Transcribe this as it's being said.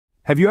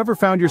Have you ever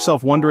found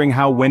yourself wondering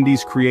how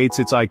Wendy's creates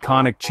its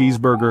iconic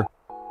cheeseburger?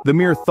 The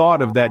mere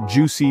thought of that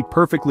juicy,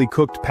 perfectly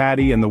cooked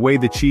patty and the way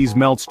the cheese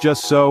melts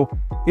just so,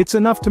 it's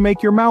enough to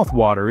make your mouth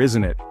water,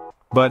 isn't it?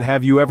 But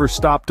have you ever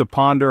stopped to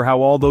ponder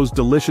how all those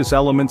delicious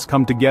elements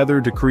come together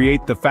to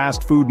create the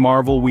fast food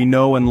marvel we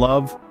know and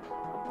love?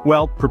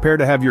 Well, prepare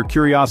to have your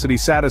curiosity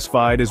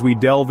satisfied as we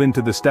delve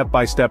into the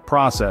step-by-step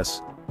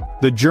process.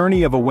 The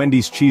journey of a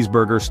Wendy's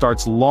cheeseburger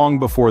starts long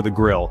before the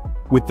grill,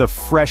 with the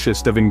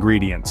freshest of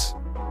ingredients.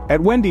 At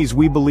Wendy's,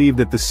 we believe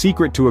that the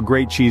secret to a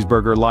great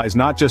cheeseburger lies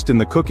not just in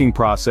the cooking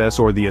process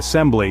or the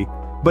assembly,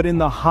 but in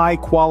the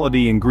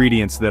high-quality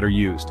ingredients that are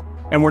used.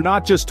 And we're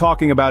not just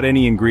talking about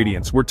any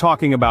ingredients, we're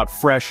talking about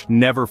fresh,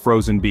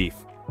 never-frozen beef.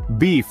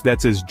 Beef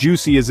that's as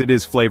juicy as it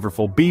is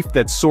flavorful, beef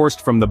that's sourced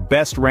from the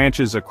best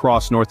ranches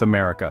across North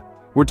America.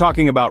 We're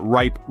talking about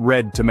ripe,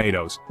 red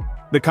tomatoes.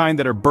 The kind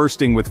that are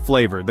bursting with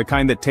flavor, the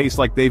kind that taste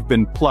like they've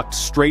been plucked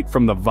straight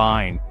from the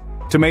vine.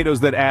 Tomatoes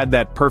that add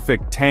that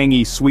perfect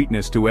tangy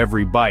sweetness to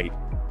every bite.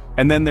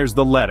 And then there's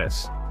the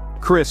lettuce.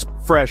 Crisp,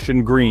 fresh,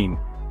 and green.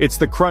 It's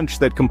the crunch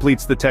that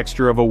completes the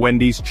texture of a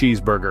Wendy's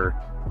cheeseburger.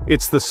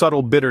 It's the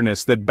subtle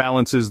bitterness that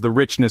balances the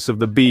richness of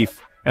the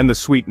beef and the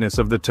sweetness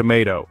of the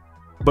tomato.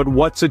 But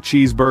what's a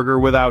cheeseburger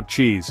without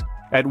cheese?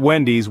 At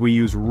Wendy's we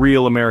use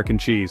real American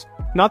cheese.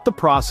 Not the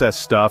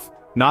processed stuff,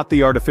 not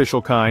the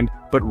artificial kind,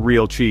 but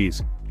real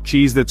cheese.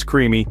 Cheese that's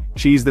creamy,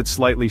 cheese that's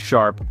slightly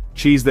sharp,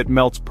 cheese that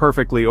melts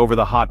perfectly over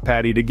the hot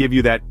patty to give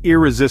you that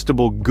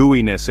irresistible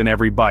gooiness in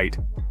every bite.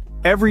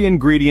 Every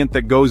ingredient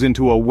that goes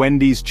into a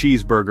Wendy's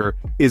cheeseburger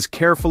is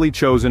carefully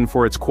chosen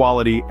for its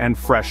quality and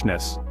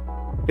freshness.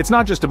 It's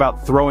not just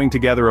about throwing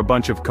together a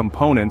bunch of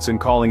components and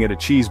calling it a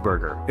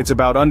cheeseburger. It's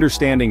about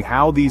understanding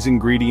how these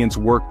ingredients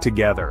work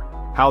together,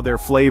 how their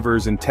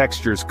flavors and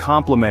textures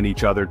complement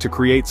each other to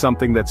create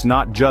something that's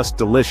not just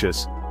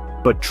delicious,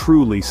 but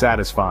truly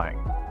satisfying.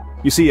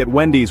 You see, at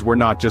Wendy's we're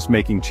not just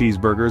making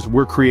cheeseburgers,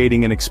 we're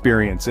creating an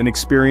experience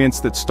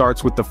that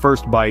starts with the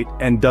first bite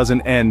and doesn't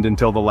end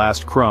until the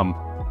last crumb.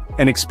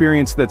 An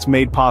experience that's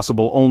made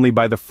possible only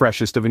by the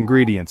freshest of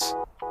ingredients.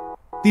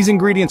 These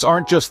ingredients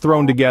aren't just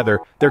thrown together,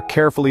 they're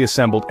carefully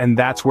assembled, and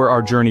that's where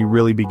our journey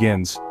really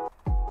begins.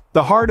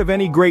 The heart of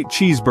any great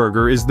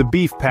cheeseburger is the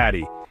beef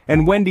patty,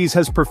 and Wendy's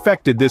has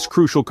perfected this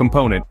crucial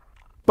component.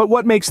 But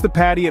what makes the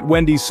patty at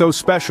Wendy's so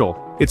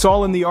special? It's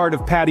all in the art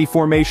of patty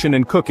formation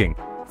and cooking.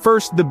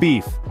 First, the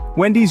beef.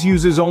 Wendy's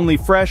uses only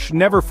fresh,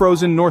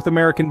 never-frozen North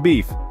American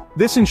beef.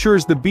 This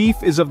ensures the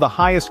beef is of the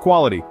highest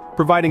quality,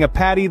 providing a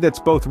patty that's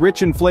both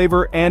rich in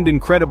flavor and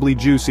incredibly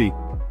juicy.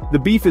 The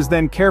beef is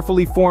then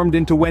carefully formed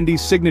into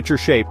Wendy's signature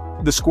shape,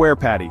 the square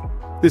patty.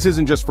 This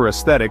isn't just for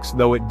aesthetics,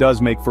 though it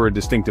does make for a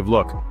distinctive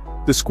look.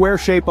 The square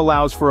shape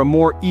allows for a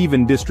more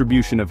even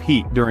distribution of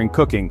heat during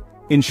cooking,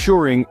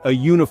 ensuring a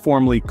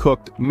uniformly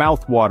cooked,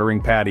 mouth-watering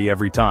patty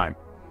every time.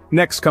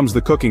 Next comes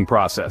the cooking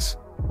process.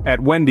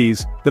 At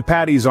Wendy's, the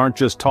patties aren't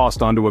just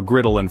tossed onto a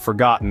griddle and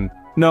forgotten.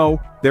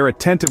 No, they're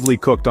attentively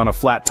cooked on a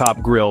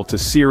flat-top grill to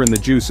sear in the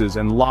juices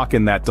and lock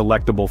in that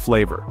delectable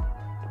flavor.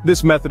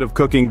 This method of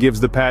cooking gives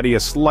the patty a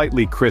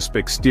slightly crisp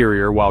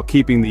exterior while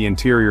keeping the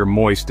interior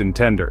moist and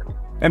tender.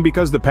 And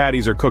because the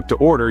patties are cooked to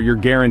order, you're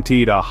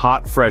guaranteed a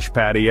hot, fresh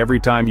patty every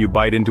time you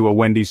bite into a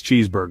Wendy's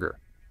cheeseburger.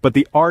 But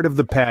the art of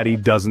the patty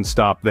doesn't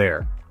stop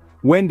there.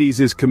 Wendy's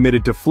is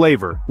committed to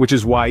flavor, which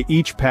is why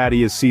each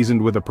patty is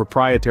seasoned with a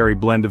proprietary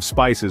blend of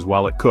spices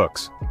while it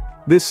cooks.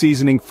 This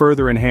seasoning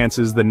further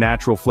enhances the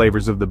natural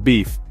flavors of the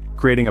beef,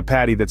 creating a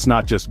patty that's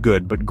not just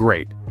good but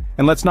great.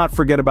 And let's not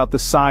forget about the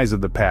size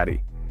of the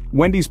patty.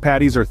 Wendy's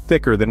patties are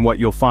thicker than what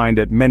you'll find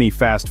at many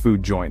fast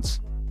food joints.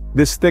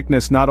 This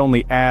thickness not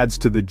only adds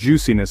to the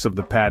juiciness of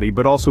the patty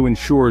but also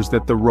ensures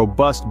that the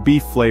robust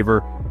beef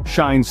flavor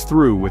shines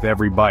through with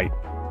every bite.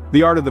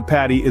 The art of the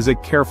patty is a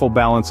careful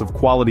balance of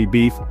quality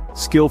beef,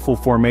 skillful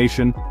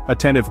formation,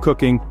 attentive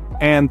cooking,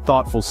 and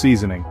thoughtful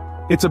seasoning.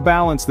 It's a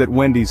balance that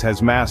Wendy's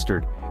has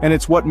mastered, and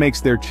it's what makes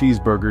their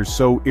cheeseburgers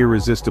so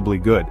irresistibly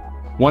good.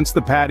 Once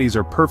the patties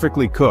are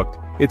perfectly cooked,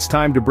 it's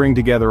time to bring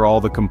together all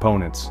the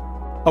components.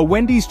 A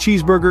Wendy's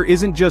cheeseburger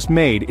isn't just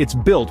made, it's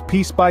built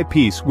piece by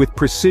piece with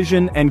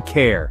precision and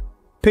care.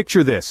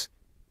 Picture this.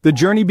 The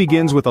journey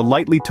begins with a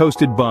lightly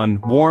toasted bun,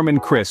 warm and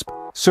crisp,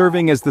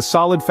 serving as the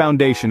solid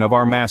foundation of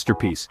our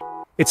masterpiece.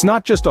 It's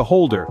not just a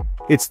holder,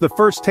 it's the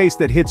first taste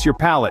that hits your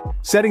palate,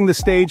 setting the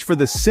stage for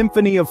the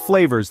symphony of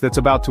flavors that's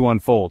about to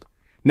unfold.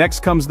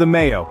 Next comes the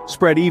mayo,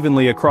 spread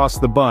evenly across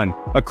the bun,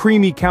 a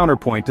creamy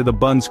counterpoint to the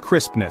bun's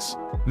crispness.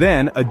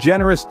 Then, a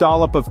generous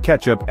dollop of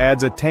ketchup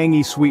adds a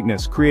tangy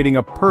sweetness, creating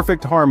a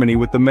perfect harmony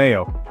with the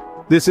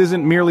mayo. This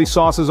isn't merely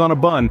sauces on a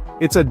bun,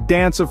 it's a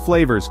dance of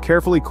flavors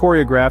carefully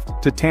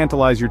choreographed to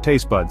tantalize your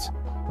taste buds.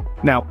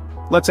 Now,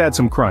 let's add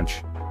some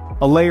crunch.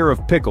 A layer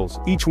of pickles,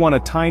 each one a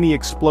tiny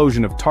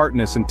explosion of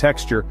tartness and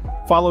texture,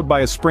 followed by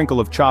a sprinkle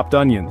of chopped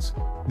onions.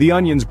 The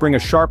onions bring a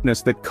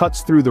sharpness that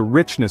cuts through the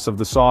richness of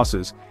the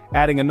sauces,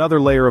 adding another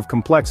layer of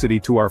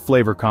complexity to our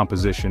flavor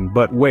composition.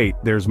 But wait,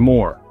 there's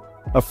more.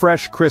 A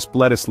fresh, crisp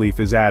lettuce leaf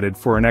is added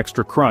for an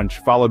extra crunch,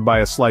 followed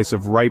by a slice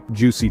of ripe,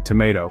 juicy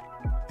tomato.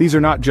 These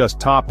are not just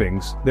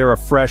toppings, they're a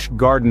fresh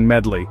garden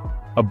medley,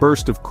 a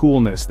burst of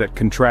coolness that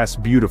contrasts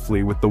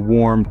beautifully with the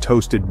warm,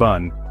 toasted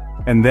bun.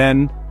 And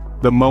then,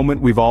 the moment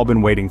we've all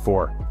been waiting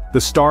for.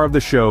 The star of the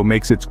show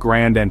makes its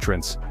grand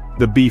entrance,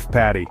 the beef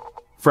patty.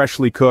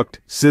 Freshly cooked,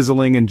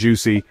 sizzling and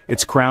juicy,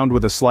 it's crowned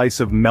with a slice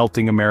of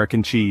melting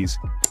American cheese.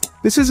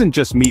 This isn't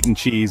just meat and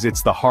cheese,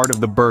 it's the heart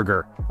of the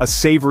burger, a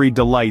savory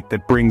delight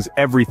that brings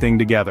everything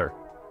together.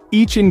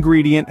 Each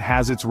ingredient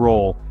has its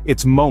role,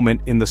 its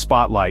moment in the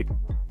spotlight.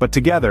 But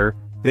together,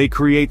 they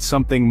create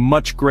something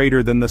much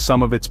greater than the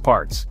sum of its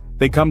parts.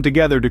 They come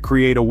together to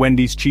create a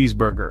Wendy's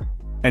cheeseburger.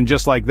 And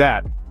just like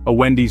that, a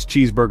Wendy's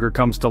cheeseburger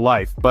comes to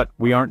life, but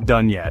we aren't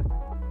done yet.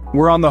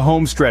 We're on the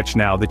home stretch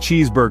now, the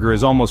cheeseburger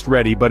is almost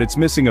ready, but it's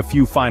missing a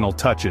few final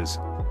touches.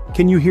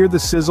 Can you hear the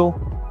sizzle?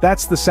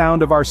 That's the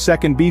sound of our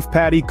second beef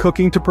patty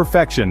cooking to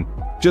perfection.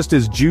 Just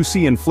as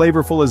juicy and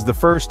flavorful as the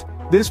first,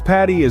 this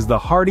patty is the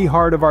hearty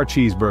heart of our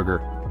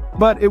cheeseburger.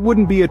 But it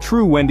wouldn't be a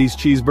true Wendy's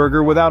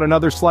cheeseburger without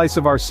another slice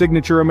of our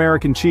signature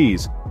American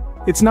cheese.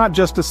 It's not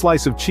just a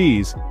slice of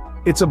cheese,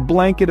 it's a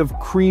blanket of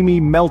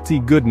creamy,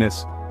 melty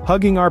goodness,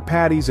 hugging our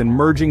patties and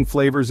merging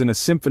flavors in a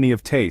symphony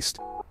of taste.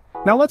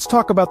 Now let's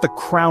talk about the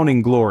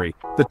crowning glory,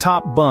 the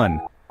top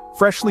bun.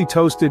 Freshly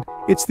toasted,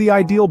 it's the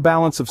ideal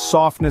balance of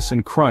softness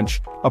and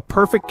crunch, a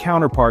perfect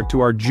counterpart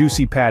to our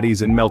juicy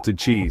patties and melted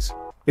cheese.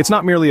 It's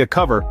not merely a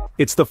cover,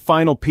 it's the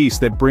final piece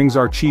that brings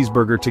our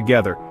cheeseburger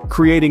together,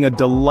 creating a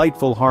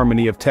delightful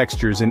harmony of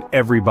textures in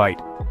every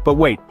bite. But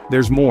wait,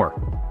 there's more.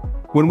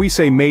 When we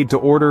say made to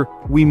order,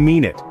 we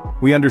mean it.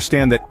 We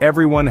understand that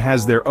everyone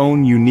has their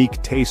own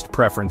unique taste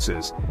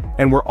preferences,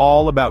 and we're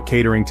all about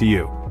catering to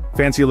you.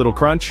 Fancy a little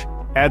crunch?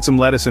 Add some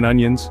lettuce and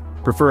onions.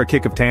 Prefer a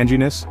kick of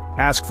tanginess?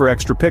 Ask for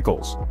extra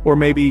pickles. Or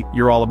maybe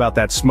you're all about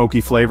that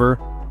smoky flavor?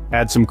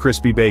 Add some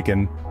crispy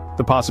bacon.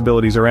 The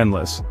possibilities are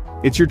endless.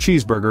 It's your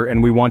cheeseburger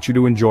and we want you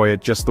to enjoy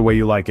it just the way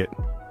you like it.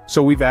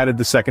 So we've added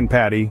the second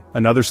patty,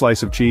 another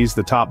slice of cheese,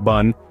 the top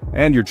bun,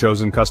 and your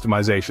chosen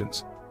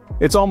customizations.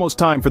 It's almost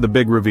time for the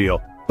big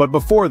reveal. But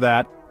before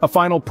that, a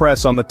final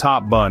press on the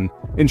top bun,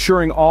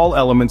 ensuring all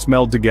elements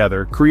meld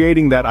together,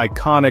 creating that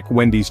iconic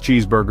Wendy's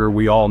cheeseburger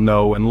we all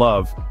know and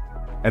love.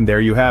 And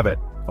there you have it,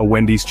 a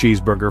Wendy's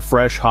cheeseburger,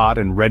 fresh, hot,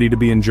 and ready to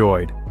be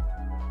enjoyed.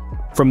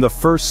 From the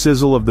first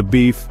sizzle of the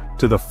beef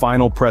to the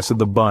final press of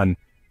the bun,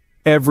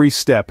 every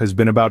step has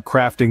been about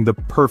crafting the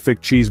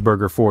perfect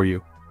cheeseburger for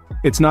you.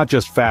 It's not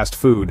just fast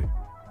food.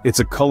 It's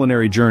a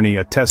culinary journey,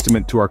 a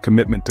testament to our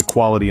commitment to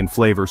quality and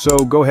flavor, so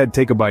go ahead,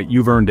 take a bite,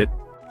 you've earned it.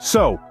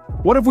 So,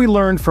 what have we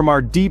learned from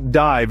our deep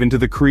dive into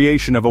the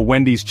creation of a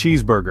Wendy's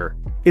cheeseburger?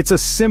 It's a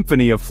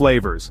symphony of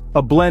flavors,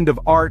 a blend of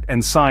art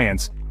and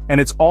science, and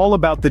it's all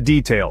about the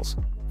details.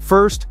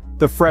 First,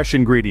 the fresh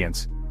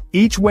ingredients.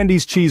 Each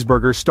Wendy's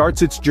cheeseburger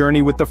starts its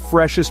journey with the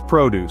freshest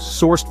produce,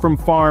 sourced from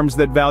farms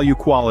that value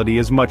quality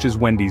as much as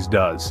Wendy's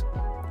does.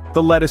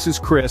 The lettuce is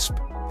crisp,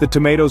 the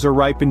tomatoes are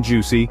ripe and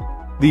juicy,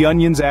 the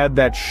onions add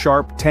that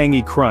sharp,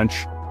 tangy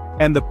crunch,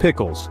 and the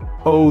pickles,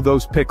 oh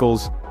those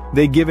pickles,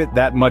 they give it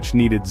that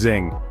much-needed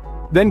zing.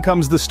 Then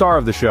comes the star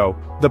of the show,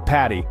 the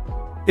patty.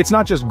 It's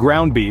not just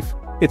ground beef,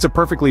 it's a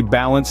perfectly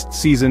balanced,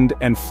 seasoned,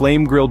 and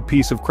flame-grilled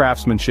piece of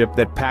craftsmanship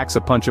that packs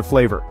a punch of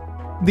flavor.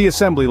 The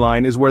assembly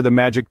line is where the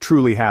magic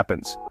truly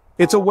happens.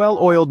 It's a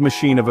well-oiled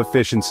machine of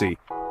efficiency,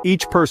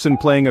 each person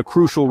playing a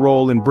crucial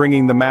role in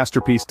bringing the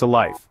masterpiece to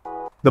life.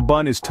 The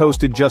bun is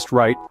toasted just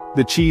right,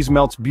 the cheese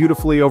melts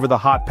beautifully over the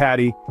hot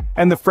patty,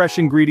 and the fresh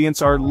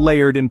ingredients are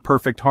layered in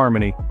perfect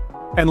harmony.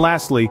 And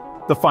lastly,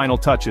 the final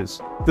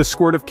touches. The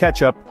squirt of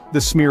ketchup,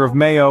 the smear of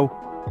mayo,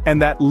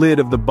 and that lid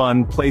of the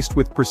bun placed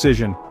with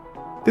precision.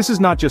 This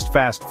is not just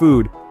fast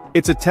food,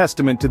 it's a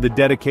testament to the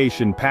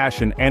dedication,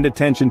 passion, and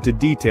attention to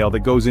detail that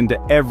goes into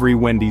every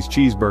Wendy's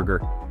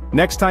cheeseburger.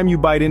 Next time you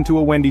bite into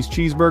a Wendy's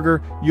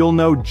cheeseburger, you'll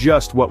know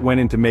just what went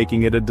into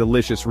making it a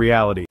delicious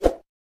reality.